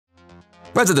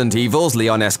Resident Evil's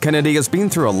Leon S. Kennedy has been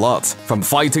through a lot, from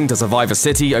fighting to survive a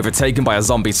city overtaken by a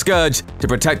zombie scourge, to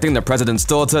protecting the president's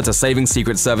daughter to saving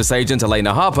Secret Service agent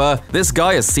Elena Harper. This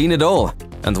guy has seen it all,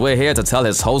 and we're here to tell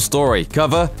his whole story,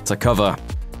 cover to cover.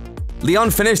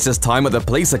 Leon finished his time at the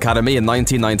police academy in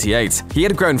 1998. He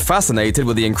had grown fascinated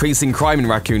with the increasing crime in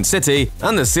Raccoon City,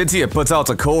 and the city had put out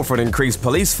a call for an increased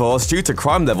police force due to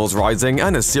crime levels rising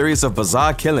and a series of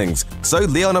bizarre killings. So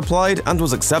Leon applied and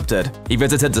was accepted. He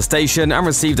visited the station and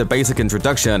received a basic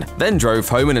introduction, then drove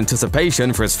home in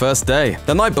anticipation for his first day.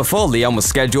 The night before Leon was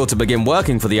scheduled to begin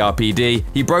working for the RPD,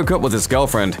 he broke up with his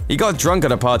girlfriend. He got drunk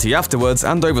at a party afterwards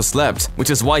and overslept,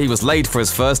 which is why he was late for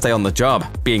his first day on the job.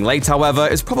 Being late, however,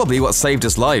 is probably what saved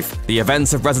his life. The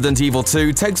events of Resident Evil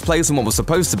 2 takes place on what was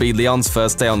supposed to be Leon's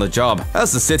first day on the job.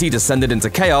 As the city descended into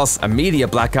chaos, a media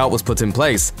blackout was put in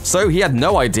place, so he had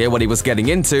no idea what he was getting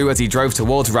into as he drove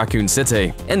towards Raccoon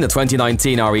City. In the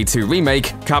 2019 RE2 remake,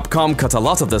 Capcom cut a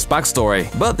lot of this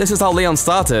backstory, but this is how Leon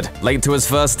started, late to his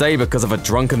first day because of a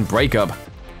drunken breakup.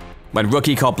 When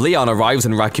rookie cop Leon arrives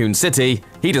in Raccoon City,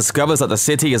 he discovers that the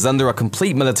city is under a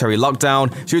complete military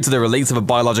lockdown due to the release of a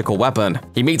biological weapon.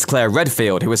 He meets Claire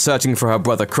Redfield, who is searching for her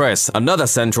brother Chris, another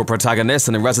central protagonist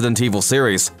in the Resident Evil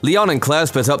series. Leon and Claire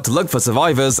split up to look for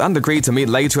survivors and agree to meet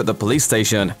later at the police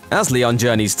station. As Leon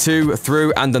journeys to,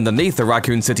 through, and underneath the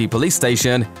Raccoon City police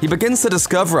station, he begins to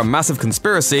discover a massive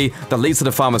conspiracy that leads to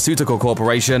the pharmaceutical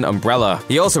corporation Umbrella.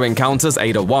 He also encounters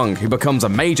Ada Wong, who becomes a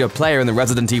major player in the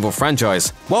Resident Evil franchise.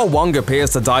 While Wong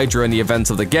appears to die during the events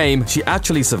of the game, she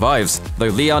actually survives, though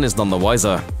Leon is none the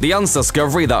wiser. Leon's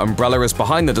discovery that Umbrella is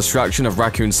behind the destruction of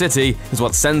Raccoon City is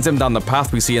what sends him down the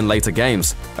path we see in later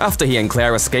games. After he and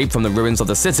Claire escape from the ruins of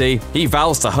the city, he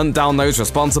vows to hunt down those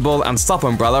responsible and stop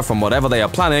Umbrella from whatever they are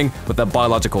planning with their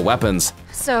biological weapons.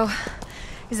 So,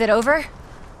 is it over?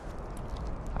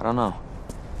 I don't know.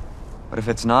 But if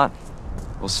it's not,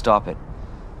 we'll stop it.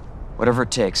 Whatever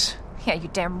it takes. Yeah,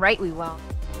 you're damn right we will.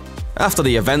 After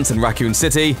the events in Raccoon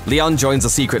City, Leon joins a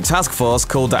secret task force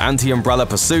called the Anti-Umbrella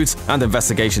Pursuit and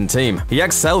Investigation Team. He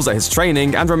excels at his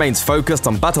training and remains focused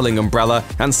on battling Umbrella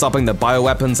and stopping the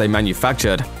bioweapons they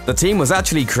manufactured. The team was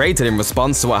actually created in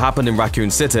response to what happened in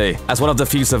Raccoon City. As one of the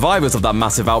few survivors of that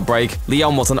massive outbreak,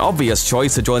 Leon was an obvious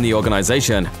choice to join the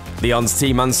organization. Leon's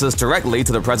team answers directly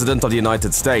to the President of the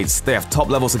United States. They have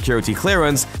top-level security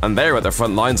clearance, and they are at the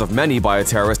front lines of many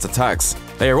bioterrorist attacks.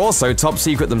 They are also top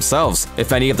secret themselves.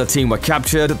 If any of the team were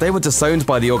captured, they were disowned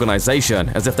by the organization,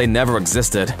 as if they never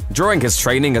existed. During his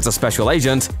training as a special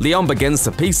agent, Leon begins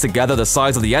to piece together the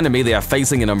size of the enemy they are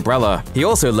facing in Umbrella. He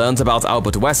also learns about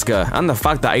Albert Wesker and the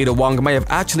fact that Ada Wong may have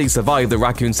actually survived the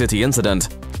Raccoon City incident.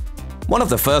 One of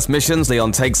the first missions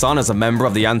Leon takes on as a member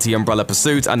of the Anti-Umbrella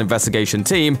Pursuit and Investigation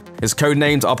Team is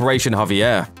codenamed Operation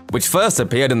Javier, which first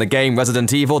appeared in the game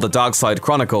Resident Evil: The Dark Side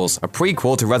Chronicles, a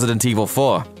prequel to Resident Evil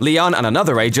 4. Leon and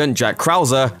another agent, Jack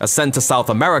Krauser, are sent to South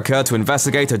America to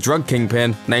investigate a drug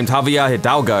kingpin named Javier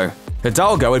Hidalgo.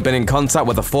 Hidalgo had been in contact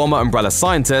with a former Umbrella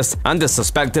scientist and is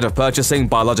suspected of purchasing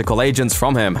biological agents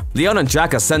from him. Leon and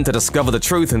Jack are sent to discover the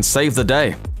truth and save the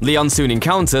day. Leon soon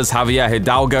encounters Javier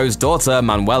Hidalgo's daughter,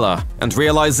 Manuela, and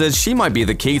realizes she might be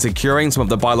the key to curing some of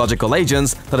the biological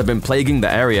agents that have been plaguing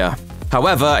the area.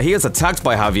 However, he is attacked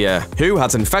by Javier, who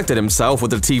has infected himself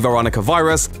with the T. veronica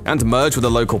virus and merged with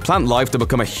the local plant life to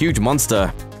become a huge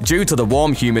monster. Due to the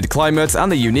warm, humid climate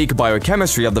and the unique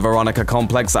biochemistry of the Veronica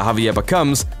complex that Javier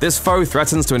becomes, this foe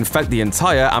threatens to infect the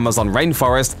entire Amazon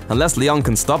rainforest unless Leon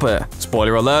can stop it.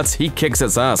 Spoiler alert, he kicks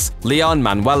its ass. Leon,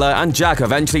 Manuela, and Jack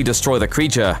eventually destroy the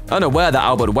creature, unaware that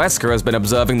Albert Wesker has been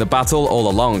observing the battle all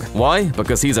along. Why?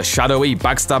 Because he's a shadowy,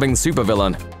 backstabbing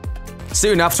supervillain.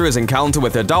 Soon after his encounter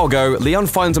with Hidalgo, Leon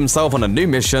finds himself on a new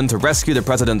mission to rescue the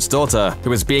president's daughter,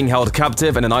 who is being held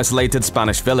captive in an isolated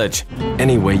Spanish village.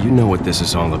 Anyway, you know what this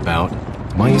is all about.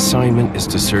 My assignment is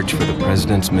to search for the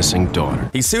president's missing daughter.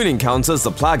 He soon encounters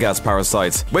the Plagas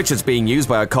parasite, which is being used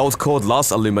by a cult called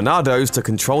Los Illuminados to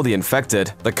control the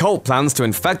infected. The cult plans to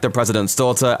infect the president's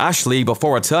daughter, Ashley,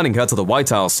 before returning her to the White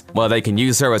House, where they can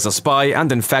use her as a spy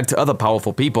and infect other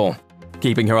powerful people.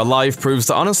 Keeping her alive proves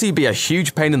to honestly be a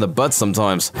huge pain in the butt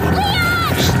sometimes.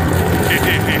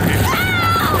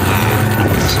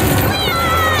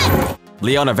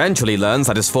 Leon eventually learns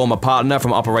that his former partner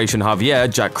from Operation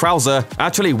Javier, Jack Krauser,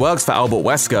 actually works for Albert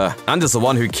Wesker and is the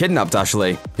one who kidnapped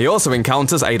Ashley. He also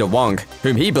encounters Ada Wong,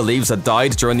 whom he believes had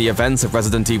died during the events of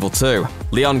Resident Evil 2.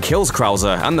 Leon kills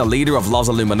Krauser and the leader of Los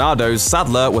Illuminados,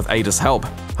 Sadler, with Ada's help.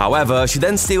 However, she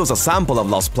then steals a sample of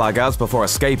Los Plagas before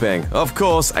escaping. Of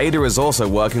course, Ada is also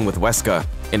working with Wesker.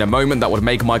 In a moment that would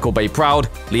make Michael Bay proud,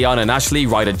 Leon and Ashley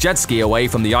ride a jet ski away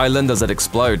from the island as it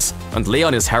explodes, and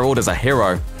Leon is heralded as a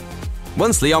hero.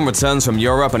 Once Leon returns from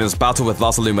Europe and his battle with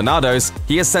Los Illuminados,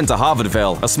 he is sent to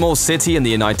Harvardville, a small city in the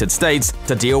United States,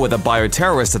 to deal with a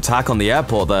bioterrorist attack on the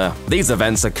airport there. These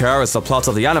events occur as the plot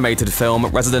of the animated film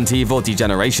Resident Evil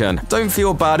Degeneration. Don't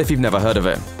feel bad if you've never heard of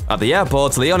it. At the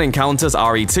airport, Leon encounters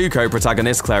RE2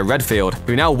 co-protagonist Claire Redfield,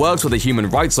 who now works with the human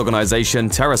rights organization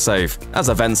TerraSave. As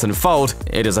events unfold,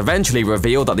 it is eventually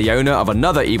revealed that the owner of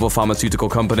another evil pharmaceutical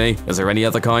company, is there any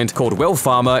other kind, called Will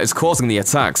Pharma, is causing the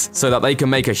attacks so that they can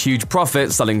make a huge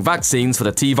profit selling vaccines for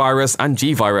the T-virus and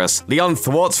G-virus. Leon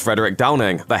thwarts Frederick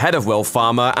Downing, the head of Will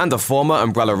Pharma and a former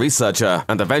Umbrella researcher,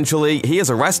 and eventually he is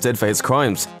arrested for his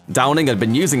crimes. Downing had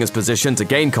been using his position to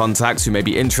gain contacts who may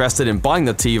be interested in buying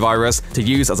the T-virus to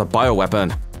use as a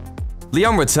bioweapon.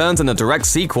 Leon returns in a direct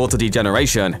sequel to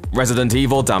Degeneration, Resident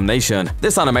Evil Damnation.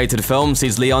 This animated film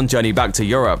sees Leon journey back to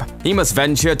Europe. He must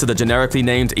venture to the generically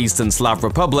named Eastern Slav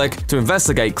Republic to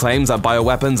investigate claims that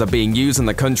bioweapons are being used in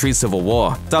the country's civil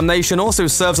war. Damnation also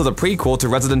serves as a prequel to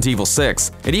Resident Evil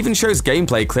 6. It even shows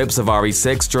gameplay clips of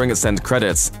RE6 during its end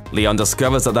credits. Leon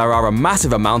discovers that there are a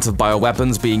massive amount of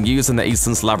bioweapons being used in the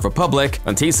Eastern Slav Republic,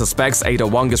 and he suspects Ada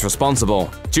Wong is responsible,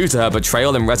 due to her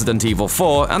betrayal in Resident Evil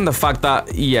 4 and the fact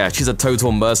that, yeah, she's a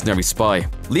total mercenary spy.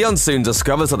 Leon soon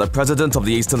discovers that the president of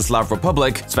the Eastern Slav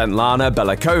Republic, Svetlana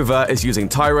Belikova, is using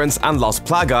tyrants and Los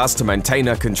Plagas to maintain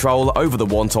her control over the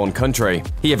war-torn country.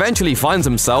 He eventually finds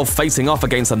himself facing off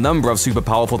against a number of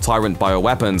super-powerful tyrant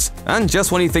bioweapons, and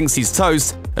just when he thinks he's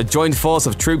toast, a joint force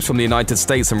of troops from the United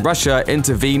States and Russia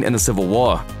intervene in the civil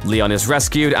war. Leon is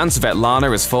rescued and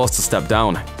Svetlana is forced to step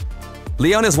down.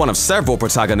 Leon is one of several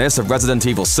protagonists of Resident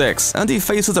Evil 6, and he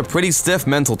faces a pretty stiff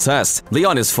mental test.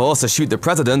 Leon is forced to shoot the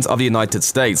President of the United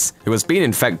States, who has been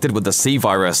infected with the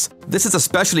C-virus. This is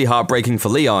especially heartbreaking for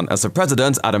Leon, as the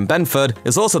President, Adam Benford,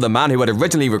 is also the man who had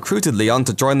originally recruited Leon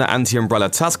to join the Anti-Umbrella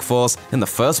Task Force in the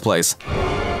first place.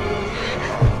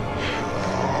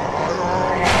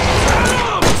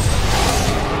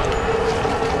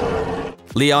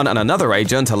 Leon and another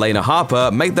agent, Helena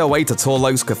Harper, make their way to Tall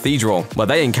Oaks Cathedral, where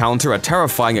they encounter a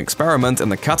terrifying experiment in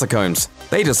the catacombs.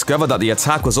 They discover that the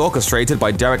attack was orchestrated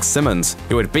by Derek Simmons,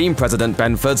 who had been President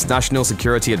Benford's national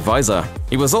security advisor.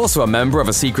 He was also a member of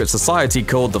a secret society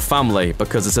called The Family,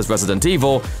 because this is Resident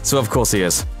Evil, so of course he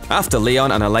is. After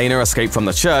Leon and Helena escape from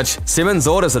the church, Simmons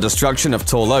orders the destruction of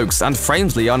Tall Oaks and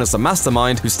frames Leon as the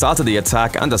mastermind who started the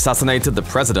attack and assassinated the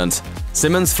president.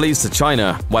 Simmons flees to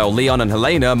China, while Leon and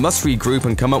Helena must regroup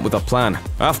and come up with a plan.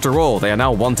 After all, they are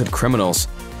now wanted criminals.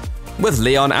 With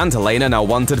Leon and Helena now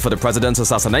wanted for the president's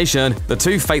assassination, the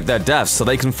two fake their deaths so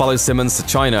they can follow Simmons to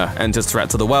China, end his threat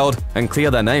to the world, and clear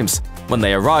their names. When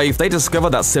they arrive, they discover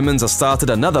that Simmons has started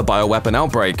another bioweapon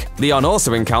outbreak. Leon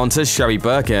also encounters Sherry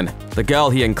Birkin, the girl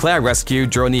he and Claire rescued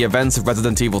during the events of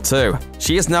Resident Evil 2.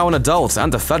 She is now an adult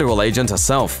and a federal agent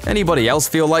herself. Anybody else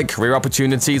feel like career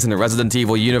opportunities in the Resident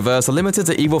Evil universe are limited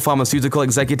to evil pharmaceutical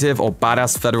executive or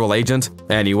badass federal agent?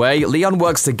 Anyway, Leon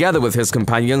works together with his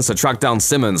companions to track down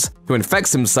Simmons, who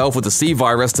infects himself with the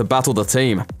C-virus to battle the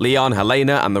team. Leon,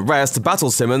 Helena, and the rest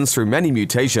battle Simmons through many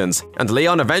mutations, and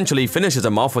Leon eventually finishes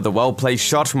him off with a well-placed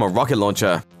shot from a rocket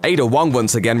launcher. Ada Wong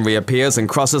once again reappears and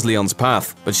crosses Leon's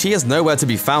path, but she is nowhere to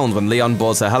be found when Leon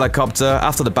boards a helicopter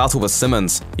after the battle with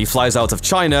Simmons. He flies out of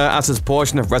China as his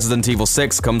portion of Resident Evil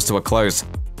 6 comes to a close.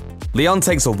 Leon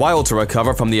takes a while to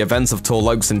recover from the events of Tall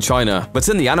Oaks in China, but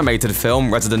in the animated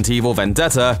film Resident Evil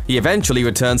Vendetta, he eventually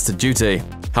returns to duty.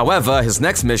 However, his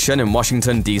next mission in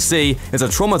Washington, D.C. is a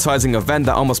traumatizing event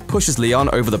that almost pushes Leon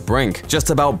over the brink,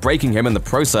 just about breaking him in the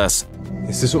process.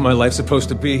 Is this what my life's supposed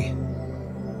to be?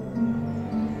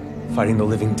 Fighting the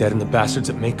living dead and the bastards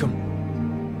that make them?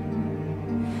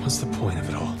 What's the point of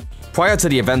it all? Prior to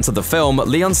the events of the film,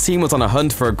 Leon's team was on a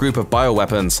hunt for a group of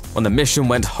bioweapons, when the mission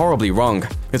went horribly wrong.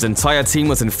 His entire team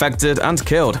was infected and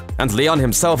killed, and Leon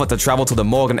himself had to travel to the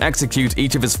morgue and execute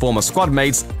each of his former squad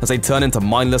mates as they turn into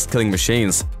mindless killing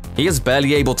machines. He is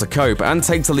barely able to cope and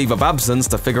takes a leave of absence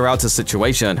to figure out his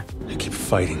situation. I keep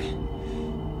fighting,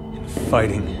 and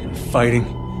fighting, and fighting,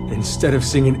 and instead of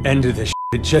seeing an end to this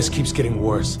shit, it just keeps getting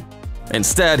worse.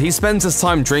 Instead, he spends his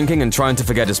time drinking and trying to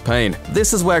forget his pain.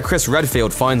 This is where Chris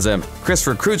Redfield finds him. Chris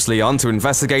recruits Leon to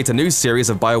investigate a new series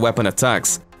of bioweapon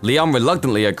attacks. Leon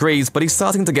reluctantly agrees, but he's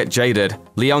starting to get jaded.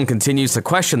 Leon continues to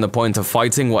question the point of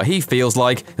fighting what he feels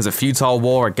like is a futile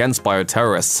war against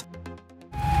bioterrorists.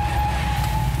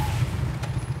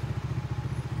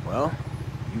 Well,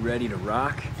 you ready to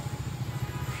rock?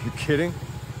 You kidding?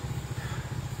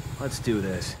 Let's do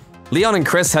this. Leon and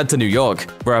Chris head to New York,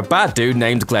 where a bad dude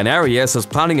named Glenn Arias is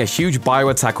planning a huge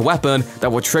bioattack weapon that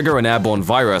will trigger an airborne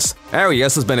virus.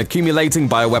 Arias has been accumulating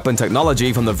bioweapon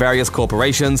technology from the various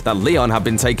corporations that Leon had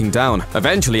been taking down,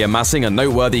 eventually amassing a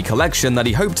noteworthy collection that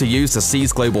he hoped to use to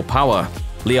seize global power.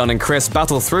 Leon and Chris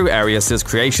battle through Arias'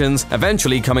 creations,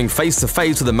 eventually coming face to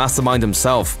face with the mastermind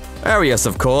himself. Arias,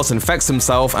 of course, infects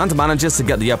himself and manages to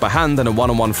get the upper hand in a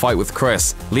one-on-one fight with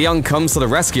Chris. Leon comes to the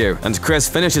rescue, and Chris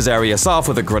finishes Arias off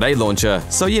with a grenade launcher,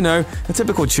 so you know, a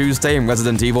typical Tuesday in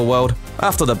Resident Evil world.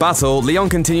 After the battle, Leon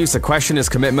continues to question his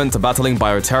commitment to battling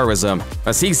bioterrorism,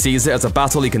 as he sees it as a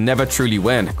battle he can never truly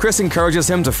win. Chris encourages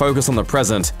him to focus on the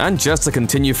present, and just to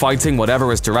continue fighting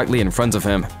whatever is directly in front of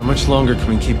him. How much longer can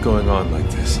we keep going on like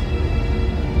this?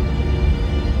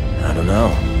 I don't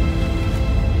know.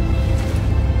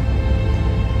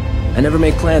 I never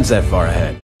make plans that far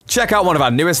ahead. Check out one of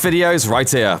our newest videos right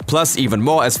here. Plus, even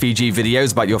more SVG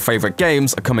videos about your favorite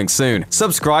games are coming soon.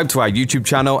 Subscribe to our YouTube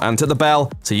channel and hit the bell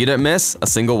so you don't miss a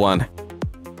single one.